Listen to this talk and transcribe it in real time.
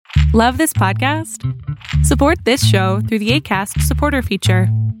Love this podcast? Support this show through the Acast supporter feature.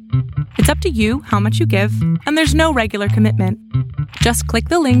 It's up to you how much you give, and there's no regular commitment. Just click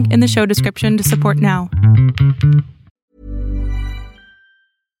the link in the show description to support now.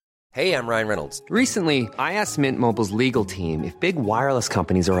 Hey, I'm Ryan Reynolds. Recently, I asked Mint Mobile's legal team if big wireless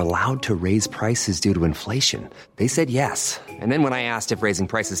companies are allowed to raise prices due to inflation. They said yes. And then when I asked if raising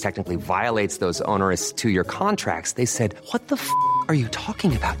prices technically violates those onerous two-year contracts, they said, "What the f*** are you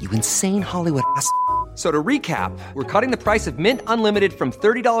talking about, you insane Hollywood ass?" So to recap, we're cutting the price of Mint Unlimited from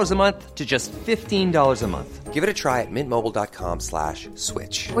 $30 a month to just $15 a month. Give it a try at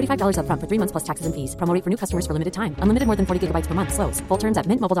mintmobile.com/switch. $45 up front for 3 months plus taxes and fees. Promo rate for new customers for limited time. Unlimited more than 40 gigabytes per month. Slows full terms at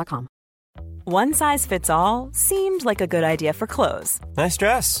mintmobile.com. One size fits all seemed like a good idea for clothes. Nice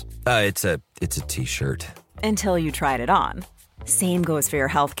dress. It's a t-shirt. Until you tried it on. Same goes for your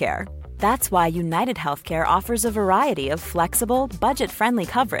healthcare. That's why United Healthcare offers a variety of flexible, budget-friendly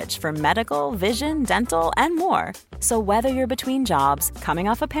coverage for medical, vision, dental, and more. So whether you're between jobs, coming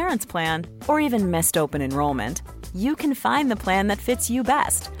off a parent's plan, or even missed open enrollment, you can find the plan that fits you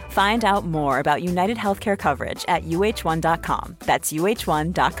best. Find out more about United Healthcare coverage at uh1.com. That's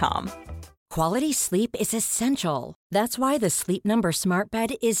uh1.com. Quality sleep is essential. That's why the Sleep Number Smart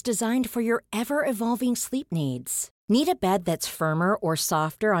Bed is designed for your ever-evolving sleep needs. Need a bed that's firmer or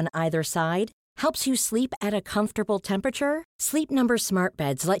softer on either side? Helps you sleep at a comfortable temperature? Sleep Number Smart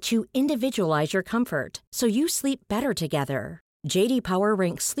Beds let you individualize your comfort, so you sleep better together. J.D. Power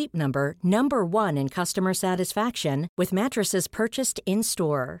ranks Sleep Number number 1 in customer satisfaction with mattresses purchased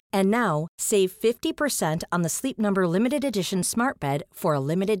in-store. And now, save 50% on the Sleep Number Limited Edition Smart Bed for a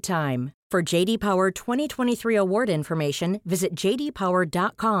limited time. For J.D. Power 2023 award information, visit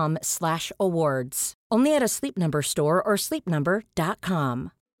jdpower.com/awards. Only at a Sleep Number store or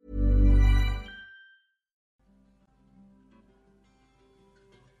sleepnumber.com.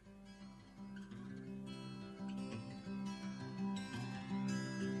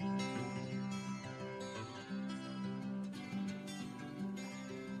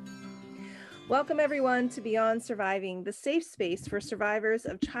 Welcome, everyone, to Beyond Surviving, the safe space for survivors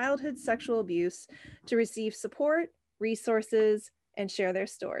of childhood sexual abuse to receive support, resources, and share their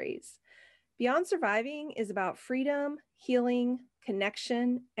stories. Beyond Surviving is about freedom, healing,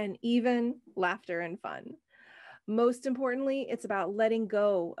 connection, and even laughter and fun. Most importantly, it's about letting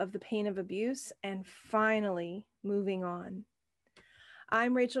go of the pain of abuse and finally moving on.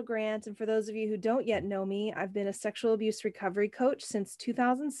 I'm Rachel Grant, and for those of you who don't yet know me, I've been a sexual abuse recovery coach since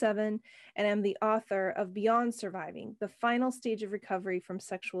 2007, and am the author of Beyond Surviving, the final stage of recovery from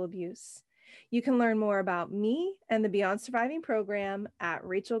sexual abuse. You can learn more about me and the Beyond Surviving program at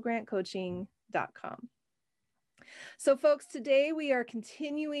rachelgrantcoaching.com. So folks, today we are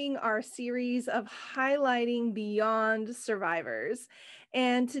continuing our series of highlighting beyond survivors.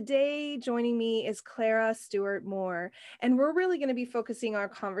 And today joining me is Clara Stewart Moore. And we're really going to be focusing our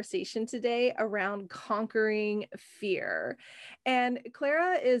conversation today around conquering fear. And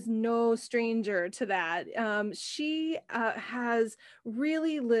Clara is no stranger to that. She has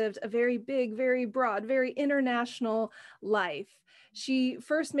really lived a very big, very broad, very international life. She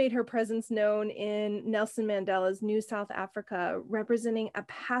first made her presence known in Nelson Mandela's New South Africa, representing a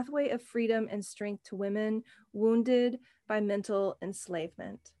pathway of freedom and strength to women wounded by mental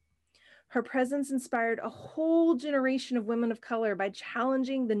enslavement. Her presence inspired a whole generation of women of color by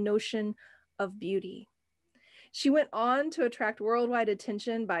challenging the notion of beauty. She went on to attract worldwide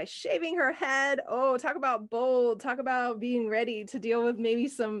attention by shaving her head. Oh, talk about bold, talk about being ready to deal with maybe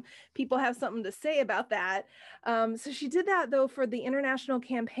some people have something to say about that. So she did that though for the international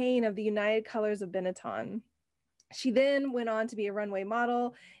campaign of the United Colors of Benetton. She then went on to be a runway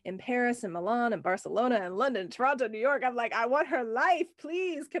model in Paris and Milan and Barcelona and London, Toronto, New York. I'm like, I want her life,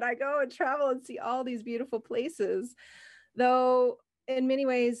 please. Can I go and travel and see all these beautiful places? Though in many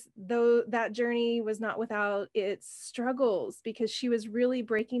ways, though that journey was not without its struggles, because she was really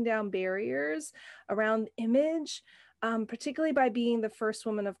breaking down barriers around image, particularly by being the first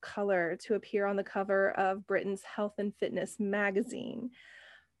woman of color to appear on the cover of Britain's Health and Fitness magazine.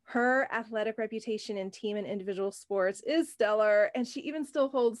 Her athletic reputation in team and individual sports is stellar, and she even still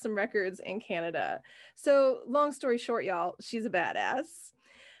holds some records in Canada. So long story short, y'all, she's a badass.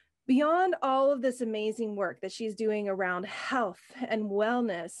 Beyond all of this amazing work that she's doing around health and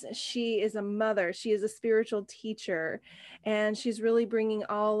wellness, she is a mother, she is a spiritual teacher, and she's really bringing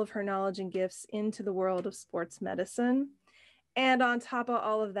all of her knowledge and gifts into the world of sports medicine. And on top of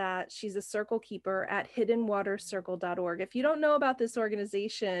all of that, she's a circle keeper at hiddenwatercircle.org. If you don't know about this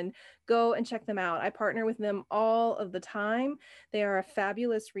organization, go and check them out. I partner with them all of the time. They are a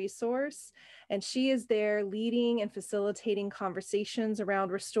fabulous resource, and she is there leading and facilitating conversations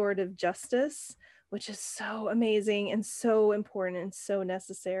around restorative justice, which is so amazing and so important and so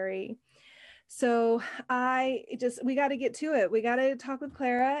necessary. So we got to get to it. We got to talk with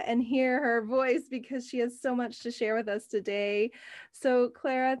Clara and hear her voice because she has so much to share with us today. So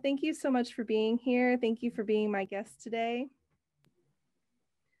Clara, thank you so much for being here. Thank you for being my guest today.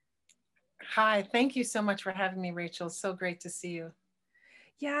 Hi, thank you so much for having me, Rachel. So great to see you.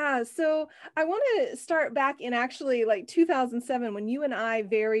 Yeah, so I want to start back in actually like 2007 when you and I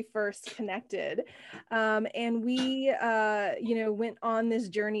very first connected, and we, went on this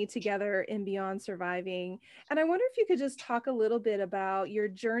journey together in Beyond Surviving. And I wonder if you could just talk a little bit about your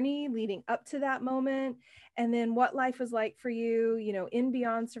journey leading up to that moment, and then what life was like for you, in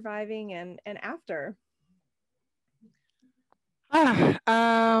Beyond Surviving and after.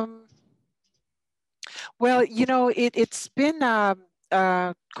 Well, it's been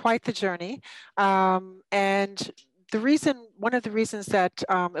quite the journey. And one of the reasons that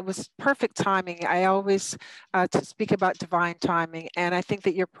it was perfect timing, I always to speak about divine timing. And I think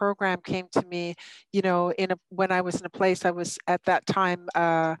that your program came to me, when I was in a place, I was at that time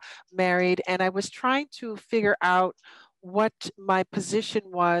married, and I was trying to figure out what my position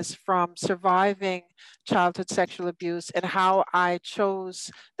was from surviving childhood sexual abuse and how I chose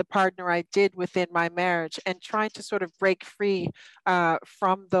the partner I did within my marriage, and trying to sort of break free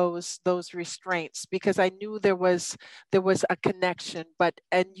from those restraints, because I knew there was a connection.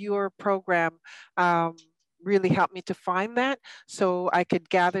 And your program really helped me to find that, so I could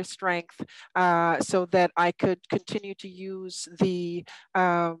gather strength, so that I could continue to use the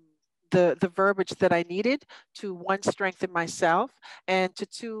verbiage that I needed to, one, strengthen myself, and to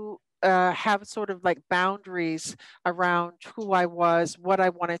two, have sort of like boundaries around who I was, what I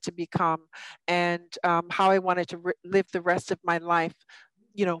wanted to become, and how I wanted to live the rest of my life,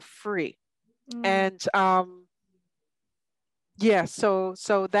 free. And yeah, so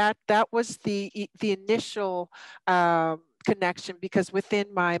that was the initial connection, because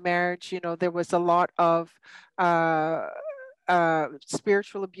within my marriage, there was a lot of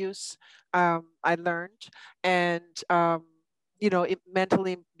spiritual abuse, I learned, and mental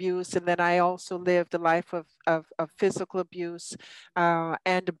abuse, and then I also lived a life of physical abuse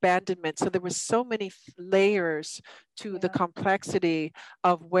and abandonment. So there was so many layers to the complexity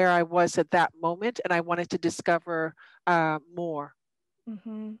of where I was at that moment, and I wanted to discover more.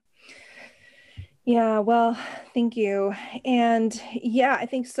 Mm-hmm. Yeah, well, thank you. And yeah, I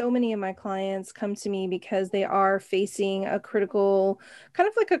think so many of my clients come to me because they are facing a critical, kind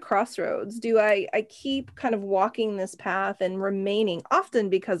of like a crossroads. Do I keep kind of walking this path and remaining, often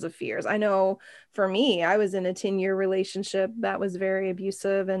because of fears? I know for me, I was in a 10-year relationship that was very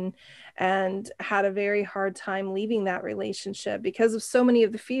abusive, and had a very hard time leaving that relationship because of so many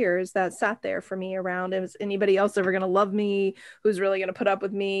of the fears that sat there for me around, is anybody else ever going to love me? Who's really going to put up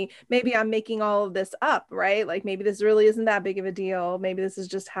with me? Maybe I'm making all of this up, right? Like maybe this really isn't that big of a deal. Maybe this is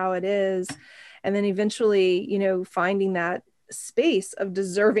just how it is. And then eventually, finding that space of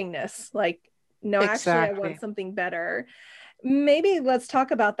deservingness, like, no, actually, I want something better. Maybe let's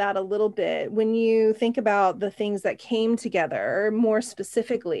talk about that a little bit. When you think about the things that came together more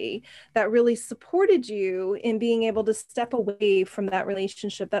specifically that really supported you in being able to step away from that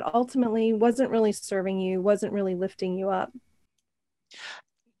relationship that ultimately wasn't really serving you, wasn't really lifting you up.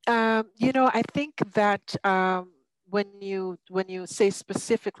 I think that when you say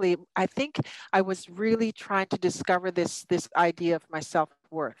specifically, I think I was really trying to discover this idea of my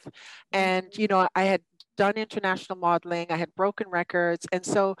self-worth. And, I had done international modeling, I had broken records, and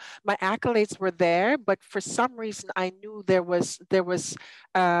so my accolades were there, but for some reason I knew there was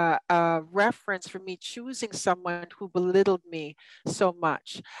a reference for me choosing someone who belittled me so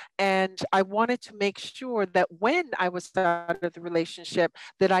much. And I wanted to make sure that when I was out of the relationship,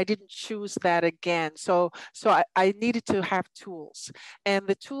 that I didn't choose that again. So I needed to have tools, and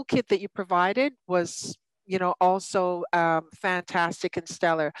the toolkit that you provided was also fantastic and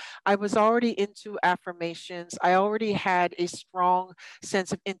stellar. I was already into affirmations. I already had a strong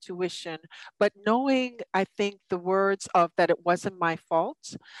sense of intuition, but knowing, I think, the words of that it wasn't my fault.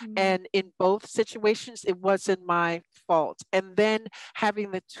 Mm-hmm. And in both situations, it wasn't my fault. And then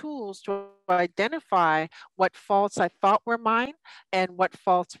having the tools to identify what faults I thought were mine and what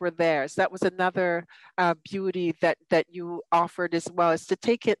faults were theirs. That was another beauty that you offered, as well, is to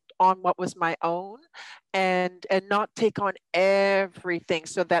take it on what was my own, and not take on everything,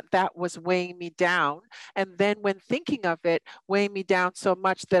 so that was weighing me down. And then when thinking of it, weighing me down so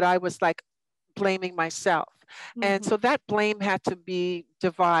much that I was like blaming myself. And so that blame had to be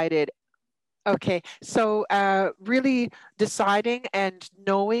divided. Okay, so really deciding and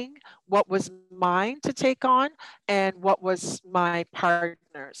knowing what was mine to take on and what was my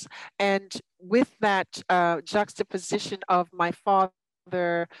partner's. And with that juxtaposition of my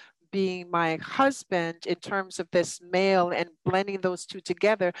father being my husband in terms of this male and blending those two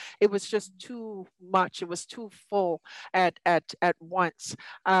together, it was just too much. It was too full at once.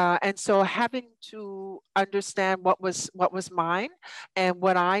 And so having to understand what was mine and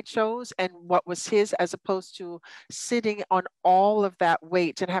what I chose and what was his, as opposed to sitting on all of that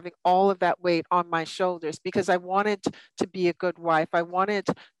weight and having all of that weight on my shoulders, because I wanted to be a good wife. I wanted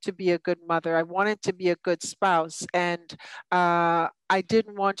to be a good mother. I wanted to be a good spouse. And I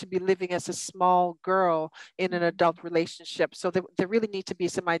didn't want to be living as a small girl in an adult relationship. So there really need to be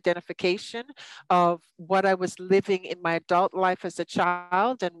some identification of what I was living in my adult life as a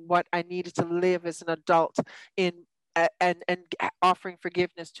child and what I needed to live as an adult in and offering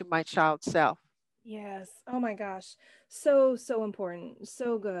forgiveness to my child self. Yes. Oh my gosh. So, so important.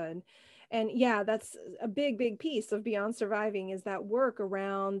 So good. And yeah, that's a big, big piece of Beyond Surviving, is that work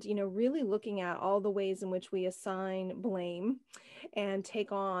around, really looking at all the ways in which we assign blame and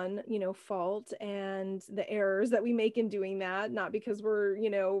take on, fault and the errors that we make in doing that, not because we're,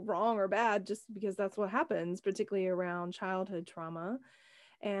 wrong or bad, just because that's what happens, particularly around childhood trauma.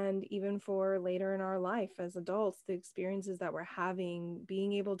 And even for later in our life as adults, the experiences that we're having,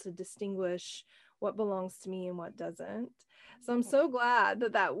 being able to distinguish what belongs to me and what doesn't. So I'm so glad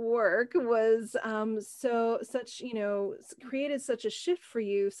that that work was created such a shift for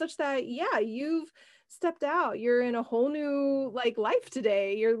you, such that, yeah, you've stepped out. You're in a whole new life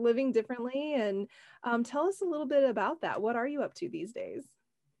today. You're living differently. And tell us a little bit about that. What are you up to these days?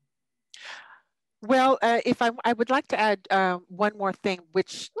 Well, if I would like to add one more thing,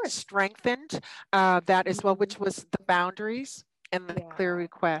 which strengthened that as well, which was the boundaries and the clear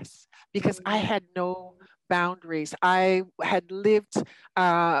requests, because I had no boundaries. I had lived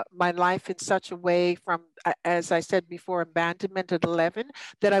my life in such a way from, as I said before, abandonment at 11,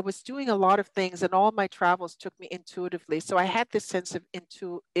 that I was doing a lot of things, and all my travels took me intuitively. So I had this sense of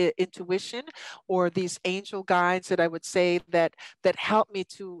intuition, or these angel guides that I would say that helped me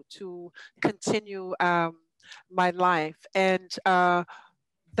to continue my life. And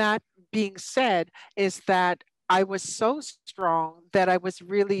that being said, is that I was so strong that I was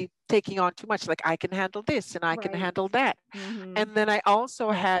really taking on too much. Like, I can handle this and I can handle that. And then I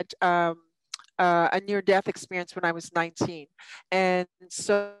also had a near-death experience when I was 19. And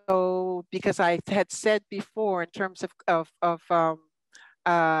so, because I had said before, in terms of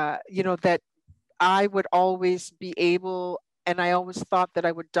that I would always be able, and I always thought that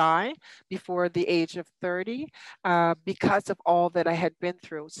I would die before the age of 30 because of all that I had been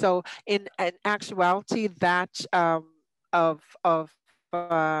through. So in actuality, that of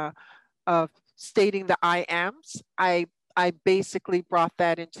stating the I ams, I basically brought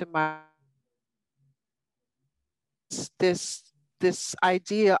that into my this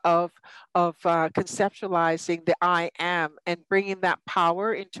idea of conceptualizing the I am and bringing that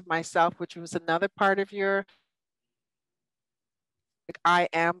power into myself, which was another part of your, I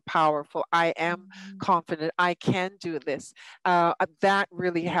am powerful, I am confident, I can do this. That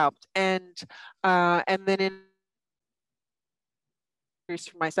really helped. And then in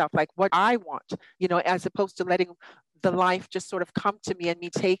for myself, like what I want, as opposed to letting the life just sort of come to me and me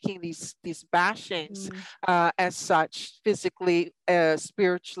taking these bashings as such, physically,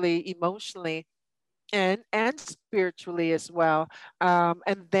 spiritually, emotionally, and spiritually as well,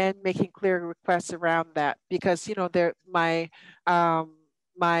 and then making clear requests around that, because my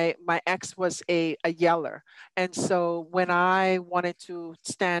ex was a yeller, and so when I wanted to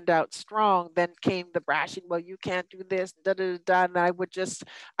stand out strong, then came the brashing. Well, you can't do this, da da da, and I would just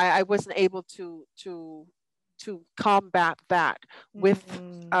I wasn't able to combat that with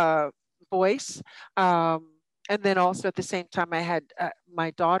voice. And then also at the same time, I had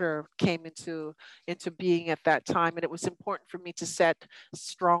my daughter came into being at that time, and it was important for me to set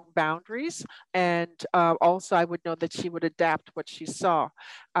strong boundaries. And also, I would know that she would adapt what she saw,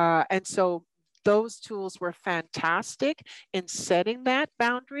 and so those tools were fantastic in setting that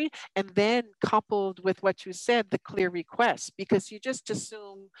boundary. And then coupled with what you said, the clear request, because you just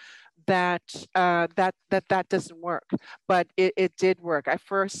assume that that doesn't work, but it did work. I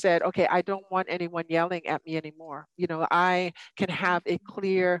first said, okay, I don't want anyone yelling at me anymore. I can have a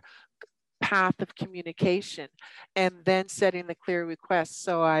clear path of communication and then setting the clear request.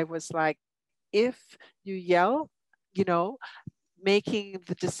 So I was like, if you yell, you know, making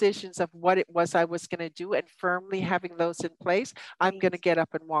the decisions of what it was I was going to do and firmly having those in place, I'm going to get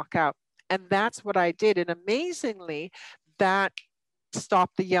up and walk out. And that's what I did. And amazingly, that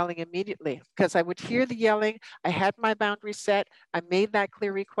stopped the yelling immediately, because I would hear the yelling. I had my boundary set. I made that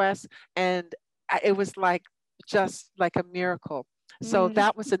clear request, and it was like just like a miracle. So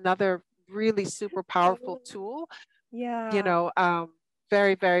that was another really super powerful tool. Yeah.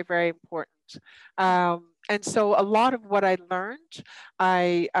 Very, very, very important. And so a lot of what I learned,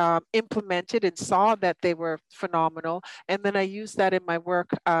 I implemented and saw that they were phenomenal. And then I used that in my work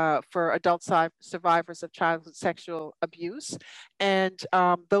for adult survivors of childhood sexual abuse. And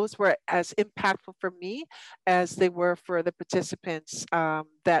those were as impactful for me as they were for the participants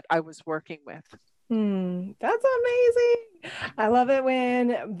that I was working with. That's amazing. I love it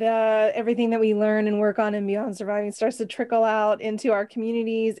when everything that we learn and work on in Beyond Surviving starts to trickle out into our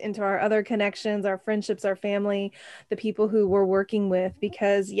communities, into our other connections, our friendships, our family, the people who we're working with,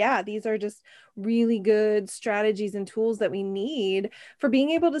 because these are just really good strategies and tools that we need for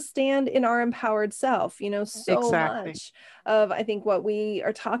being able to stand in our empowered self. So much of, I think, what we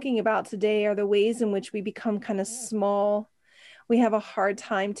are talking about today are the ways in which we become kind of small. We have a hard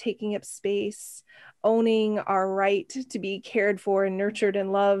time taking up space, owning our right to be cared for and nurtured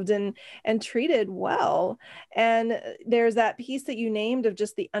and loved and treated well. And there's that piece that you named of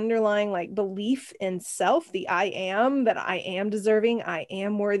just the underlying like belief in self, that I am deserving, I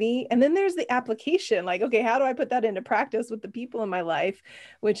am worthy. And then there's the application, like, okay, how do I put that into practice with the people in my life,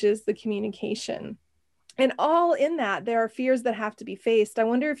 which is the communication. And all in that, there are fears that have to be faced. I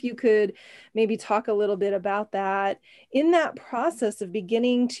wonder if you could maybe talk a little bit about that in that process of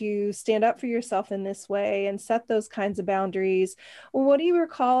beginning to stand up for yourself in this way and set those kinds of boundaries. What do you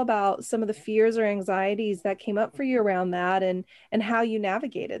recall about some of the fears or anxieties that came up for you around that, and how you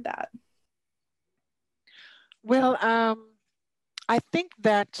navigated that? Well, I think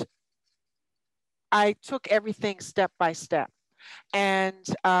that I took everything step by step. And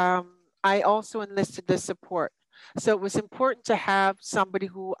I also enlisted the support. So it was important to have somebody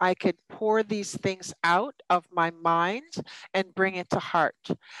who I could pour these things out of my mind and bring it to heart.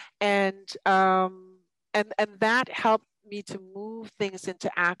 And that helped me to move things into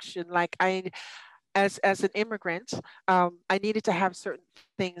action. Like as an immigrant, I needed to have certain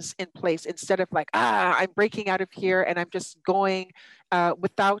things in place instead of like, I'm breaking out of here and I'm just going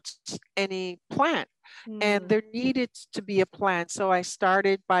without any plan. And there needed to be a plan. So I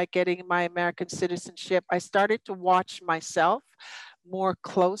started by getting my American citizenship. I started to watch myself more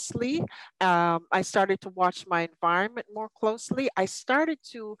closely. I started to watch my environment more closely. I started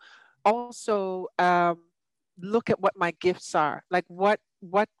to also look at what my gifts are, like what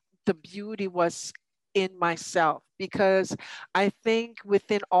the beauty was in myself, because I think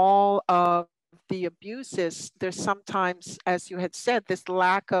within all of the abuses, there's sometimes, as you had said, this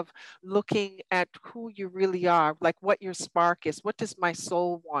lack of looking at who you really are, like what your spark is, what does my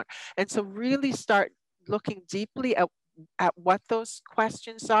soul want? And so really start looking deeply at what those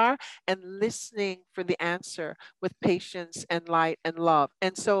questions are and listening for the answer with patience and light and love.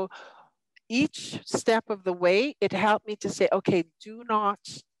 And so each step of the way, it helped me to say, okay, do not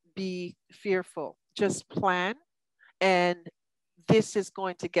be fearful, just plan, and this is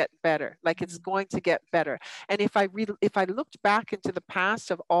going to get better. Like it's going to get better. And if I looked back into the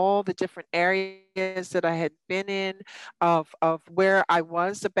past of all the different areas that I had been in, of where I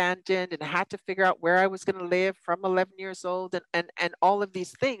was abandoned and had to figure out where I was going to live from 11 years old, and all of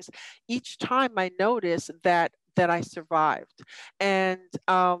these things, each time I noticed that I survived. And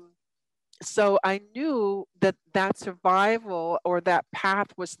so I knew that survival or that path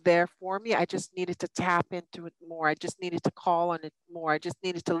was there for me. I just needed to tap into it more. I just needed to call on it more. I just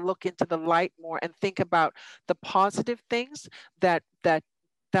needed to look into the light more and think about the positive things that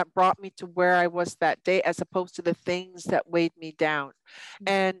brought me to where I was that day, as opposed to the things that weighed me down.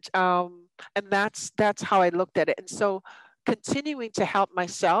 And that's how I looked at it. And so continuing to help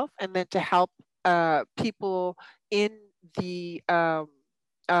myself and then to help people in the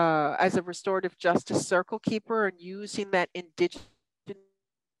as a restorative justice circle keeper, and using that indigenous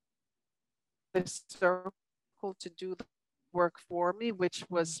circle to do the work for me, which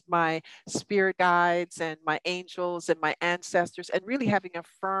was my spirit guides and my angels and my ancestors, and really having a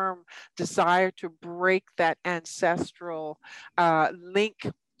firm desire to break that ancestral link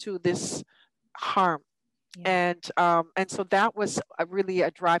to this harm. Yeah. And so that was really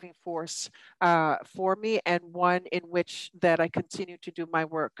a driving force for me, and one in which that I continue to do my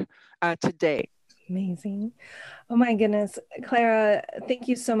work today. Amazing. Oh my goodness. Clara, thank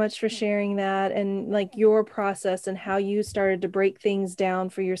you so much for sharing that and like your process and how you started to break things down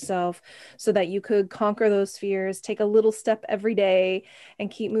for yourself so that you could conquer those fears, take a little step every day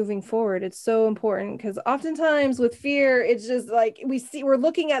and keep moving forward. It's so important because oftentimes with fear, it's just like we're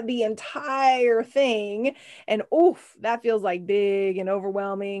looking at the entire thing and oof, that feels like big and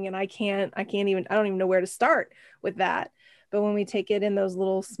overwhelming and I don't even know where to start with that. But when we take it in those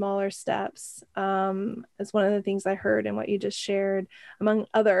little smaller steps, is one of the things I heard in what you just shared, among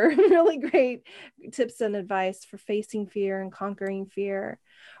other really great tips and advice for facing fear and conquering fear.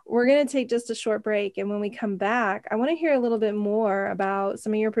 We're going to take just a short break. And when we come back, I want to hear a little bit more about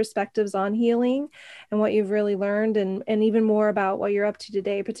some of your perspectives on healing and what you've really learned, and even more about what you're up to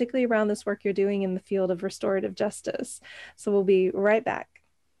today, particularly around this work you're doing in the field of restorative justice. So we'll be right back.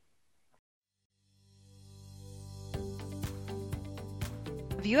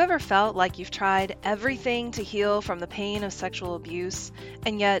 Have you ever felt like you've tried everything to heal from the pain of sexual abuse,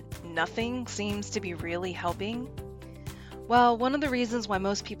 and yet nothing seems to be really helping? Well, one of the reasons why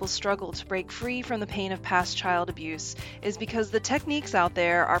most people struggle to break free from the pain of past child abuse is because the techniques out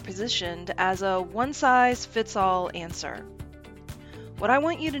there are positioned as a one-size-fits-all answer. What I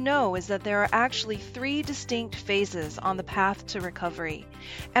want you to know is that there are actually 3 distinct phases on the path to recovery,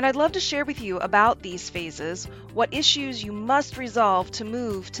 and I'd love to share with you about these phases, what issues you must resolve to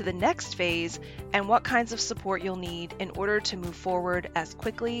move to the next phase, and what kinds of support you'll need in order to move forward as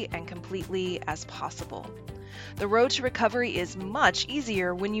quickly and completely as possible. The road to recovery is much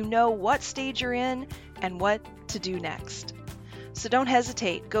easier when you know what stage you're in and what to do next. So don't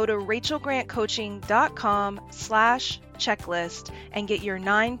hesitate. Go to rachelgrantcoaching.com/checklist and get your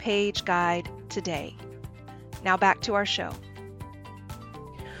 9-page guide today. Now back to our show.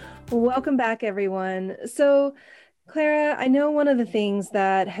 Welcome back, everyone. So, Clara, I know one of the things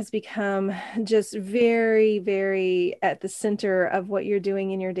that has become just very, very at the center of what you're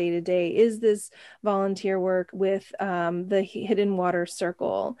doing in your day-to-day is this volunteer work with the Hidden Water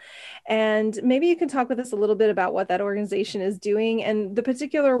Circle. And maybe you can talk with us a little bit about what that organization is doing and the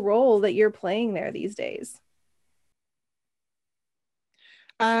particular role that you're playing there these days.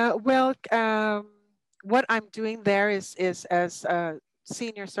 What I'm doing there is as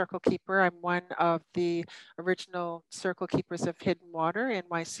senior circle keeper. I'm one of the original circle keepers of Hidden Water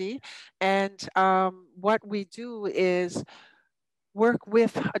NYC. And what we do is work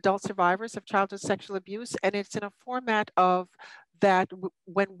with adult survivors of childhood sexual abuse. And it's in a format of that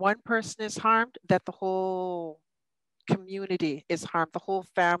when one person is harmed, that the whole community is harmed, the whole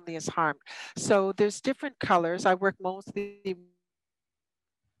family is harmed. So there's different colors. I work mostly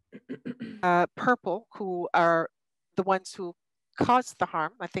purple, who are the ones who caused the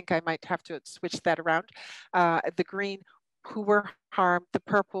harm. I think I might have to switch that around. The green, who were harmed, the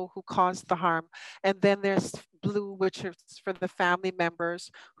purple, who caused the harm. And then there's blue, which is for the family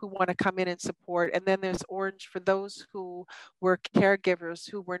members who want to come in and support. And then there's orange for those who were caregivers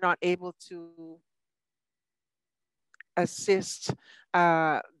who were not able to assist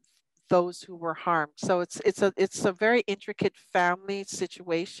those who were harmed. So it's a very intricate family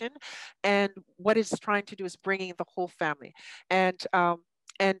situation, and what it's trying to do is bringing the whole family. And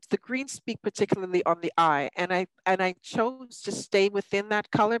the greens speak particularly on the eye, and I chose to stay within that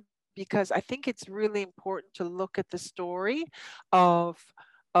color because I think it's really important to look at the story of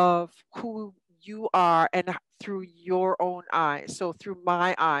who you are and through your own eyes, so through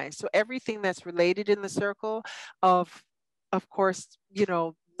my eyes. So everything that's related in the circle of course,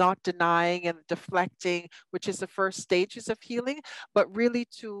 not denying and deflecting, which is the first stages of healing, but really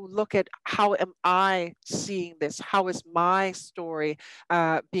to look at how am I seeing this? How is my story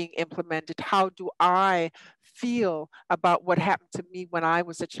being implemented? How do I feel about what happened to me when I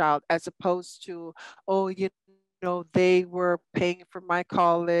was a child, as opposed to, they were paying for my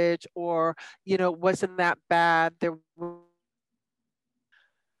college, or, wasn't that bad?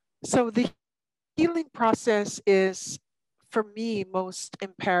 So the healing process is, for me, most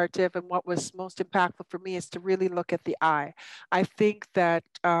imperative, and what was most impactful for me is to really look at the eye. I think that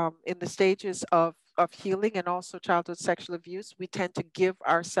in the stages of healing and also childhood sexual abuse, we tend to give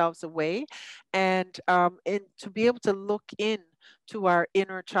ourselves away, and to be able to look in to our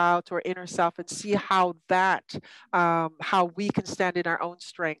inner child, to our inner self, and see how we can stand in our own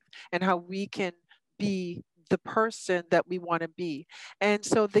strength and how we can be the person that we want to be. And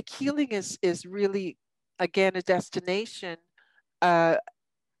so the healing is really, again, a destination.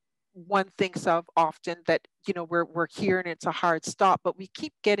 One thinks of often that, we're here and it's a hard stop, but we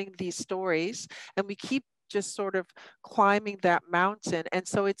keep getting these stories and we keep just sort of climbing that mountain. And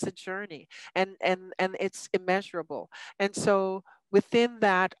so it's a journey, and it's immeasurable. And so within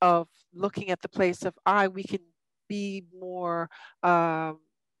that of looking at the place of I, we can be um,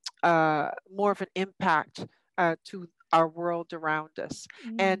 more of an impact to our world around us.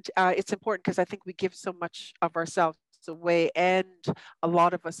 And it's important because I think we give so much of ourselves away, and a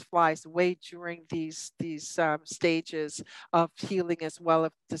lot of us flies away during these stages of healing, as well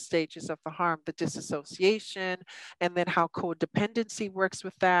as the stages of the harm, the disassociation, and then how codependency works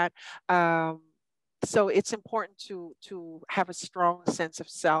with that. So it's important to have a strong sense of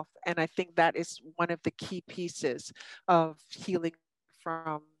self, and I think that is one of the key pieces of healing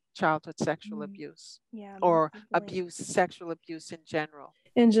from childhood sexual abuse, Yeah, or definitely. sexual abuse in general.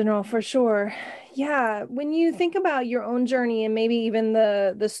 In general, for sure. Yeah, when you think about your own journey and maybe even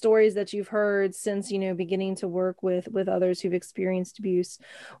the stories that you've heard since, beginning to work with others who've experienced abuse,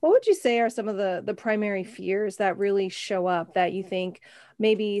 what would you say are some of the primary fears that really show up that you think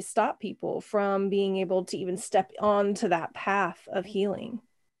maybe stop people from being able to even step onto that path of healing?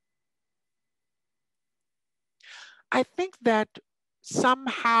 I think that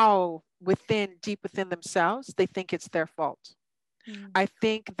somehow deep within themselves, they think it's their fault. I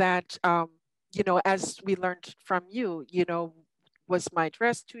think that, as we learned from you, was my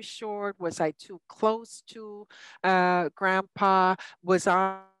dress too short? Was I too close to grandpa? Was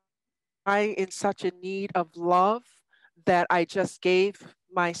I in such a need of love that I just gave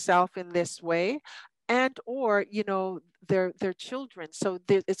myself in this way? And or, their children. So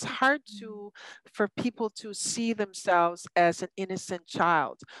it's hard for people to see themselves as an innocent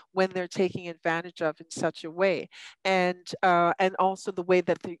child when they're taking advantage of in such a way. And also the way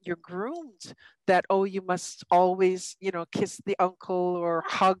that you're groomed, that, oh, you must always, kiss the uncle or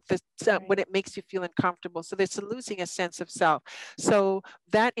hug when it makes you feel uncomfortable. So there's losing a sense of self. So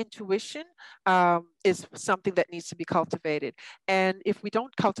that intuition is something that needs to be cultivated. And if we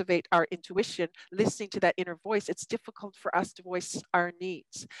don't cultivate our intuition, listening to that inner voice, it's difficult for us to voice our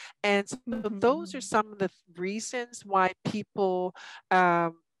needs. And so those are some of the reasons why people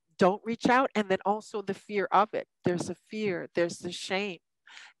don't reach out. And then also the fear of it. There's the fear, there's the shame.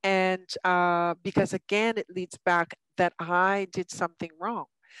 And because again, it leads back that I did something wrong,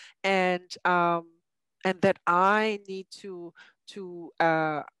 and that I need to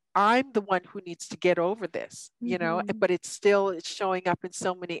I'm the one who needs to get over this, but it's showing up in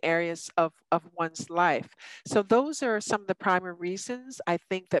so many areas of one's life. So those are some of the primary reasons I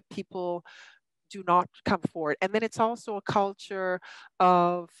think that people do not come forward. And then it's also a culture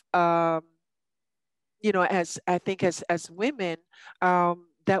of, as I think as women,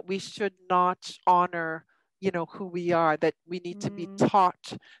 that we should not honor who we are, that we need to be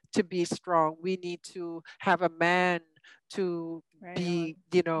taught to be strong. We need to have a man to be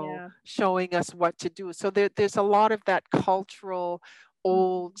showing us what to do. So there's a lot of that cultural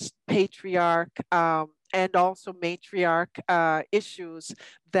old patriarch and also matriarch issues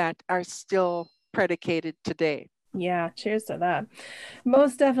that are still predicated today. Yeah, cheers to that.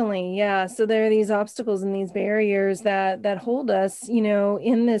 Most definitely. Yeah. So there are these obstacles and these barriers that hold us,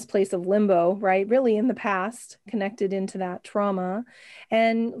 in this place of limbo, right? Really in the past, connected into that trauma.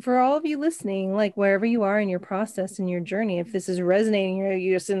 And for all of you listening, like wherever you are in your process in your journey, if this is resonating,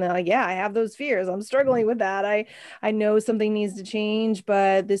 you're just in there like, yeah, I have those fears. I'm struggling with that. I know something needs to change,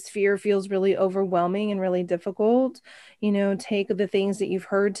 but this fear feels really overwhelming and really difficult. Take the things that you've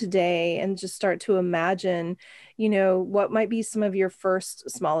heard today and just start to imagine what might be some of your first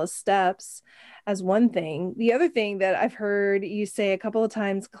smallest steps as one thing. The other thing that I've heard you say a couple of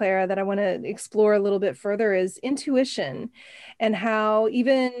times, Clara, that I want to explore a little bit further is intuition, and how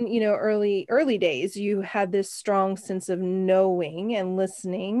even, early days, you had this strong sense of knowing and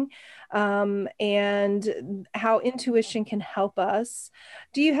listening, and how intuition can help us.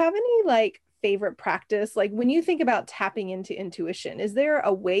 Do you have any favorite practice? Like when you think about tapping into intuition, is there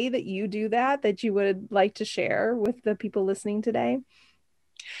a way that you do that you would like to share with the people listening today?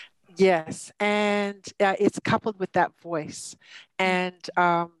 Yes, and it's coupled with that voice, and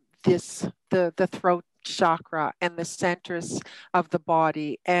the throat chakra and the centers of the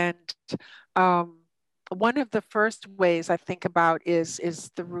body. And one of the first ways I think about is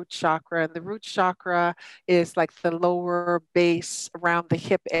the root chakra. And the root chakra is like the lower base around the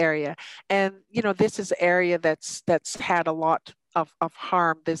hip area. And, this is an area that's had a lot of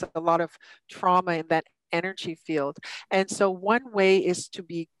harm. There's a lot of trauma in that energy field. And so one way is to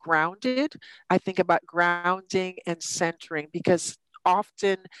be grounded. I think about grounding and centering, because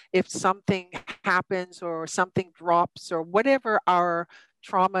often if something happens or something drops or whatever our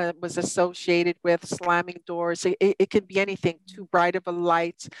trauma was associated with, slamming doors, it could be anything. Too bright of a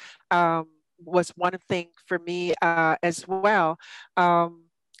light was one thing for me as well.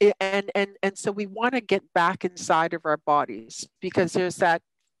 And so we want to get back inside of our bodies, because there's that,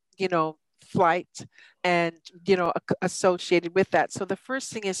 flight and, associated with that. So the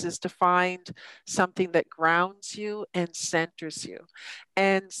first thing is to find something that grounds you and centers you.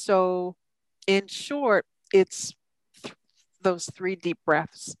 And so in short, it's those 3 deep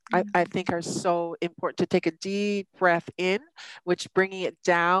breaths, I think are so important. To take a deep breath in, which bringing it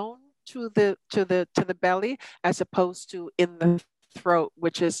down to the belly, as opposed to in the throat,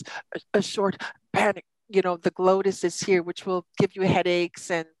 which is a short panic. The glottis is here, which will give you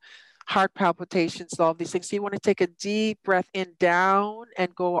headaches and heart palpitations, all these things. So you want to take a deep breath in, down,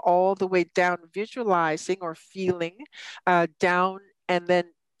 and go all the way down, visualizing or feeling down, and then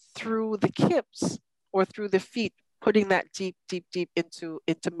through the hips or through the feet, putting that deep, deep, deep into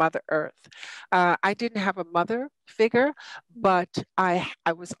Mother Earth. I didn't have a mother figure, but I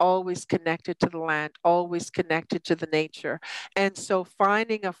was always connected to the land, always connected to the nature. And so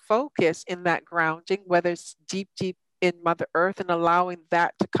finding a focus in that grounding, whether it's deep, deep in Mother Earth, and allowing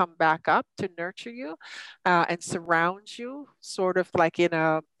that to come back up to nurture you and surround you, sort of like in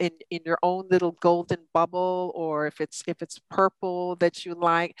your own little golden bubble, or if it's purple that you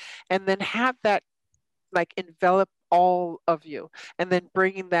like, and then have that like envelop all of you, and then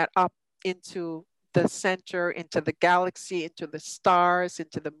bringing that up into the center, into the galaxy, into the stars,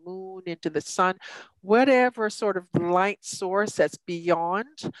 into the moon, into the sun, whatever sort of light source that's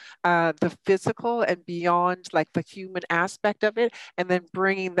beyond the physical and beyond like the human aspect of it, and then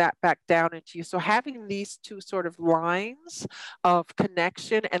bringing that back down into you. So having these 2 sort of lines of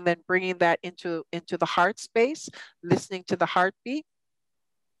connection, and then bringing that into the heart space, listening to the heartbeat,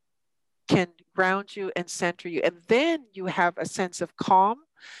 can ground you and center you. And then you have a sense of calm,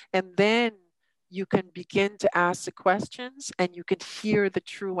 and then you can begin to ask the questions, and you can hear the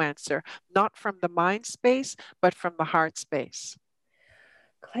true answer, not from the mind space, but from the heart space.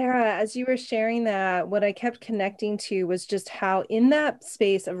 Clara, as you were sharing that, what I kept connecting to was just how in that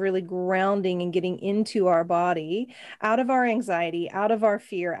space of really grounding and getting into our body, out of our anxiety, out of our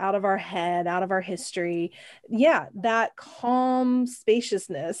fear, out of our head, out of our history, that calm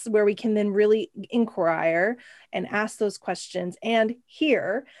spaciousness where we can then really inquire and ask those questions and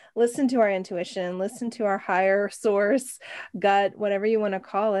hear, listen to our intuition, listen to our higher source, gut, whatever you want to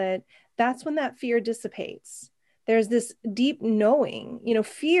call it. That's when that fear dissipates. There's this deep knowing.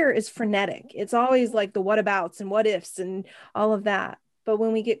 Fear is frenetic. It's always like the what abouts and what ifs and all of that. But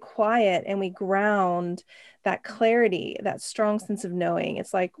when we get quiet and we ground, that clarity, that strong sense of knowing,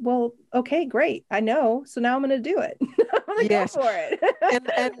 it's like, well, okay, great. I know. So now I'm going to do it. I'm going to go for it.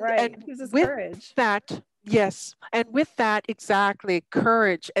 And, right. And gives us with courage. That, yes. And with that, exactly,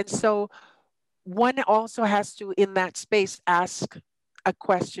 courage. And so one also has to, in that space, ask a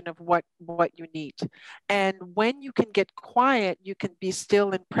question of what you need. And when you can get quiet, you can be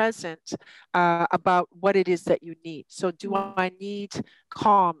still and present about what it is that you need. So do I need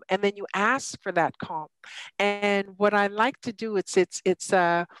calm? And then you ask for that calm. And what I like to do, it's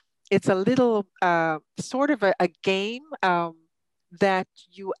a little sort of a game that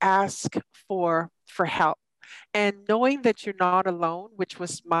you ask for help. And knowing that you're not alone, which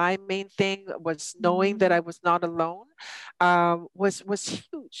was my main thing, was knowing that I was not alone, was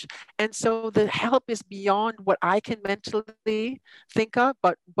huge. And so the help is beyond what I can mentally think of,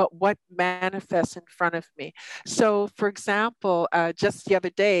 but what manifests in front of me. So, for example, just the other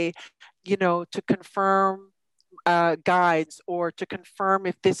day, to confirm guides, or to confirm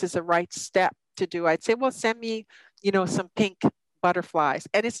if this is a right step to do, I'd say, well, send me, some pink butterflies.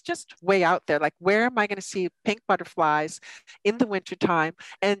 And it's just way out there. Like, where am I going to see pink butterflies in the wintertime?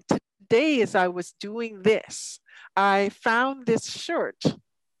 And today, as I was doing this, I found this shirt.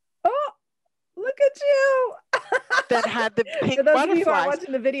 Oh, look at you. That had the pink For those butterflies. Of you who are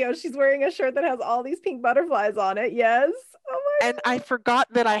watching the video, she's wearing a shirt that has all these pink butterflies on it. Yes. Oh my and God. I forgot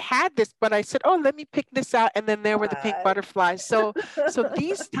that I had this, but I said, oh, let me pick this out. And then there were the pink butterflies. So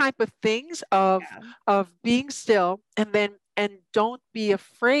these type of things of being still, and don't be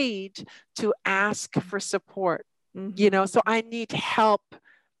afraid to ask for support. So I need help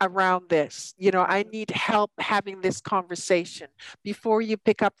around this. I need help having this conversation before you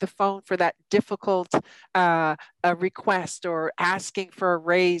pick up the phone for that difficult request, or asking for a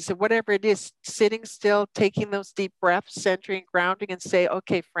raise, or whatever it is. Sitting still, taking those deep breaths, centering, grounding, and say,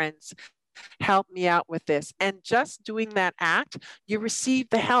 okay, friends, help me out with this. And just doing that act, you receive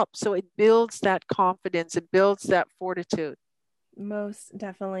the help. So it builds that confidence, it builds that fortitude. Most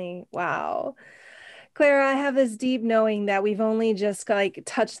definitely. Wow. Clara, I have this deep knowing that we've only just like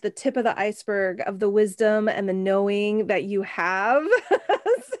touched the tip of the iceberg of the wisdom and the knowing that you have.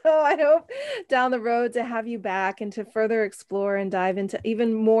 So I hope down the road to have you back and to further explore and dive into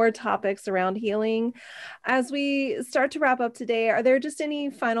even more topics around healing. As we start to wrap up today, are there just any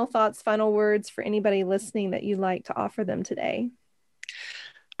final thoughts, final words for anybody listening that you'd like to offer them today?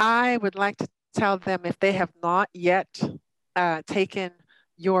 I would like to tell them, if they have not yet taken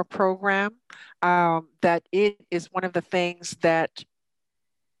your program, that it is one of the things that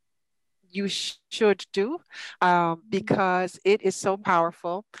you should do, because it is so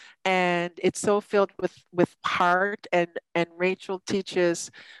powerful and it's so filled with heart, and Rachel teaches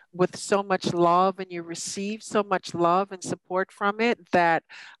with so much love, and you receive so much love and support from it that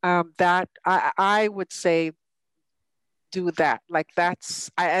I would say do that. Like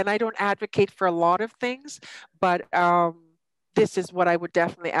and I don't advocate for a lot of things, but this is what I would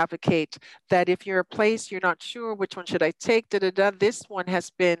definitely advocate, that if you're a place you're not sure which one should I take, this one has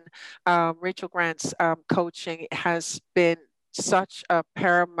been, Rachel Grant's coaching has been such a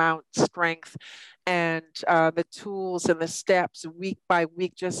paramount strength, and the tools and the steps week by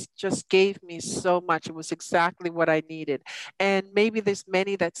week just gave me so much. It was exactly what I needed. And maybe there's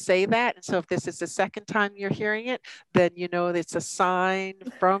many that say that, and so if this is the second time you're hearing it, then you know it's a sign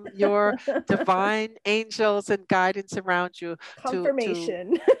from your divine angels and guidance around you.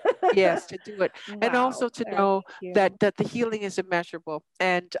 Confirmation. Yes, to do it. Wow. And also to know that the healing is immeasurable,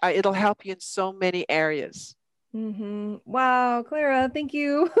 and it'll help you in so many areas. Mm-hmm. Wow, Clara, thank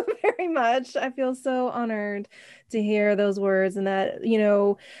you very much. I feel so honored to hear those words, and that,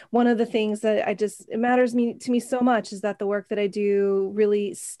 one of the things that it matters to me so much is that the work that I do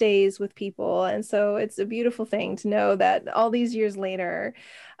really stays with people. And so it's a beautiful thing to know that all these years later,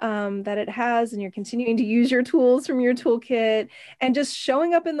 that it has, and you're continuing to use your tools from your toolkit and just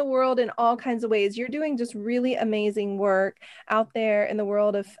showing up in the world in all kinds of ways. You're doing just really amazing work out there in the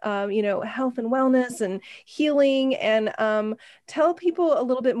world of, health and wellness and healing. And tell people a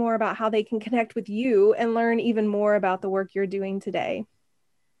little bit more about how they can connect with you and learn even more about the work you're doing today.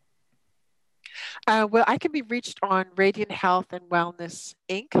 Well, I can be reached on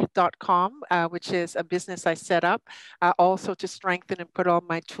radianthealthandwellnessinc.com, which is a business I set up also to strengthen and put all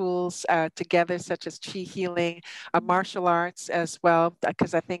my tools together, such as chi healing, martial arts as well,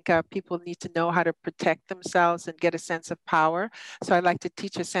 because I think people need to know how to protect themselves and get a sense of power. So I like to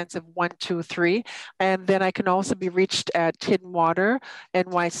teach a sense of 1, 2, 3. And then I can also be reached at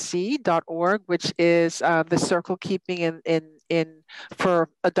hiddenwaternyc.org, which is the circle keeping for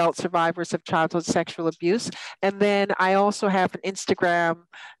adult survivors of childhood sexual abuse. And then I also have an Instagram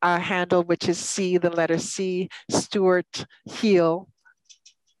handle, which is C Stewart Heal.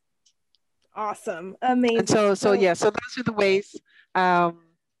 Awesome. Amazing. And so those are the ways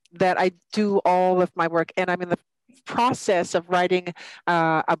that I do all of my work. And I'm in the process of writing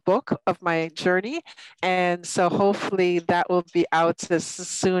a book of my journey. And so hopefully that will be out as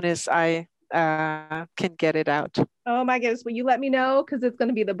soon as I can get it out. Oh my goodness. Will you let me know? Because it's going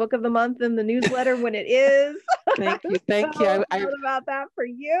to be the book of the month in the newsletter when it is. Thank you. Thank you. I about that for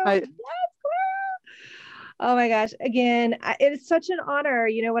you. Yes, Clara. Oh my gosh. Again, it is such an honor.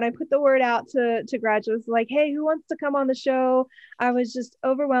 When I put the word out to graduates, like, hey, who wants to come on the show? I was just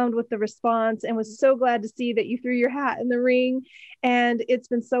overwhelmed with the response and was so glad to see that you threw your hat in the ring. And it's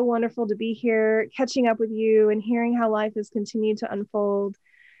been so wonderful to be here, catching up with you and hearing how life has continued to unfold.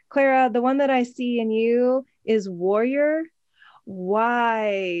 Clara, the one that I see in you is warrior,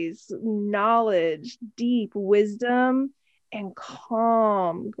 wise, knowledge, deep wisdom, and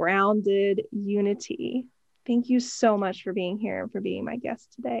calm, grounded unity. Thank you so much for being here and for being my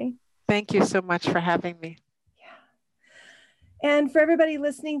guest today. Thank you so much for having me. And for everybody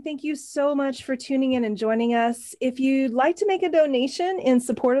listening, thank you so much for tuning in and joining us. If you'd like to make a donation in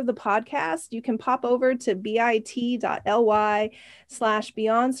support of the podcast, you can pop over to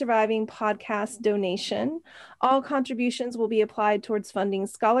bit.ly/Beyond Surviving Podcast donation. All contributions will be applied towards funding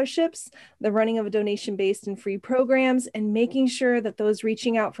scholarships, the running of donation-based and free programs, and making sure that those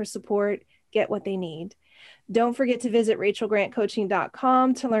reaching out for support get what they need. Don't forget to visit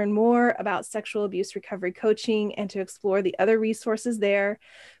rachelgrantcoaching.com to learn more about sexual abuse recovery coaching and to explore the other resources there.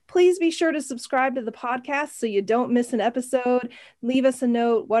 Please be sure to subscribe to the podcast so you don't miss an episode. Leave us a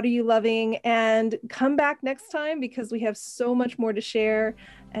note. What are you loving? And come back next time because we have so much more to share.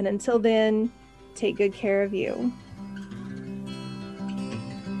 And until then, take good care of you.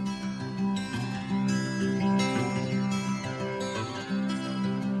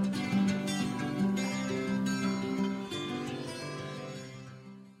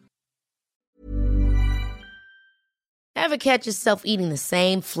 Ever catch yourself eating the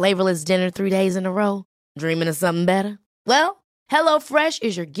same flavorless dinner 3 days in a row? Dreaming of something better? Well, HelloFresh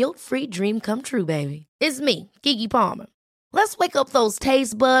is your guilt-free dream come true, baby. It's me, Keke Palmer. Let's wake up those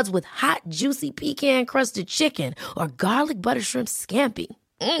taste buds with hot, juicy pecan-crusted chicken or garlic butter shrimp scampi.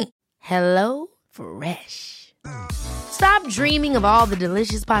 Hello Fresh. Stop dreaming of all the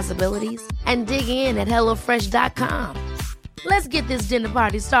delicious possibilities and dig in at HelloFresh.com. Let's get this dinner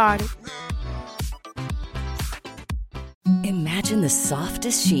party started. Imagine the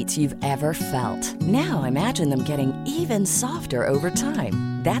softest sheets you've ever felt. Now imagine them getting even softer over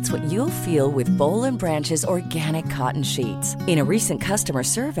time. That's what you'll feel with Boll & Branch's organic cotton sheets. In a recent customer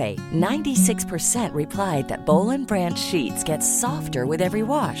survey, 96% replied that Boll & Branch sheets get softer with every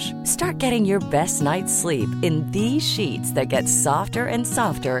wash. Start getting your best night's sleep in these sheets that get softer and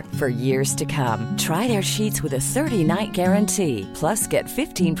softer for years to come. Try their sheets with a 30-night guarantee. Plus, get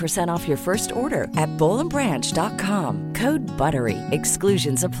 15% off your first order at bollandbranch.com. Code BUTTERY.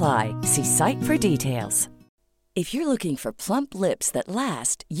 Exclusions apply. See site for details. If you're looking for plump lips that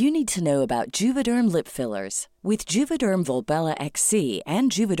last, you need to know about Juvederm lip fillers. With Juvederm Volbella XC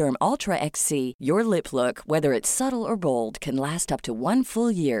and Juvederm Ultra XC, your lip look, whether it's subtle or bold, can last up to 1 full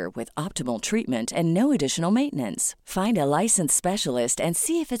year with optimal treatment and no additional maintenance. Find a licensed specialist and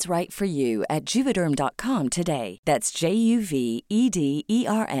see if it's right for you at Juvederm.com today. That's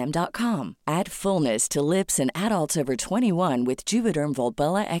JUVEDERM.com. Add fullness to lips in adults over 21 with Juvederm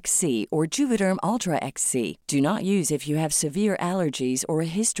Volbella XC or Juvederm Ultra XC. Do not use if you have severe allergies or a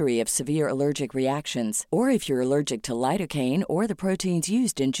history of severe allergic reactions, or if you're allergic to lidocaine or the proteins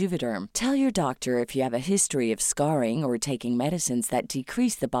used in Juvederm. Tell your doctor if you have a history of scarring or taking medicines that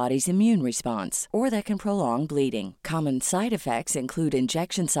decrease the body's immune response or that can prolong bleeding. Common side effects include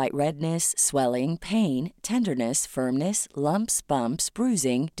injection site redness, swelling, pain, tenderness, firmness, lumps, bumps,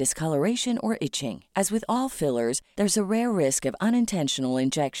 bruising, discoloration, or itching. As with all fillers, there's a rare risk of unintentional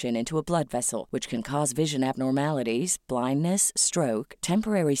injection into a blood vessel, which can cause vision abnormalities, blindness, stroke,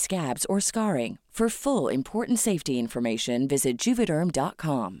 temporary scabs, or scarring. For full, important safety information, visit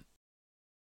Juvederm.com.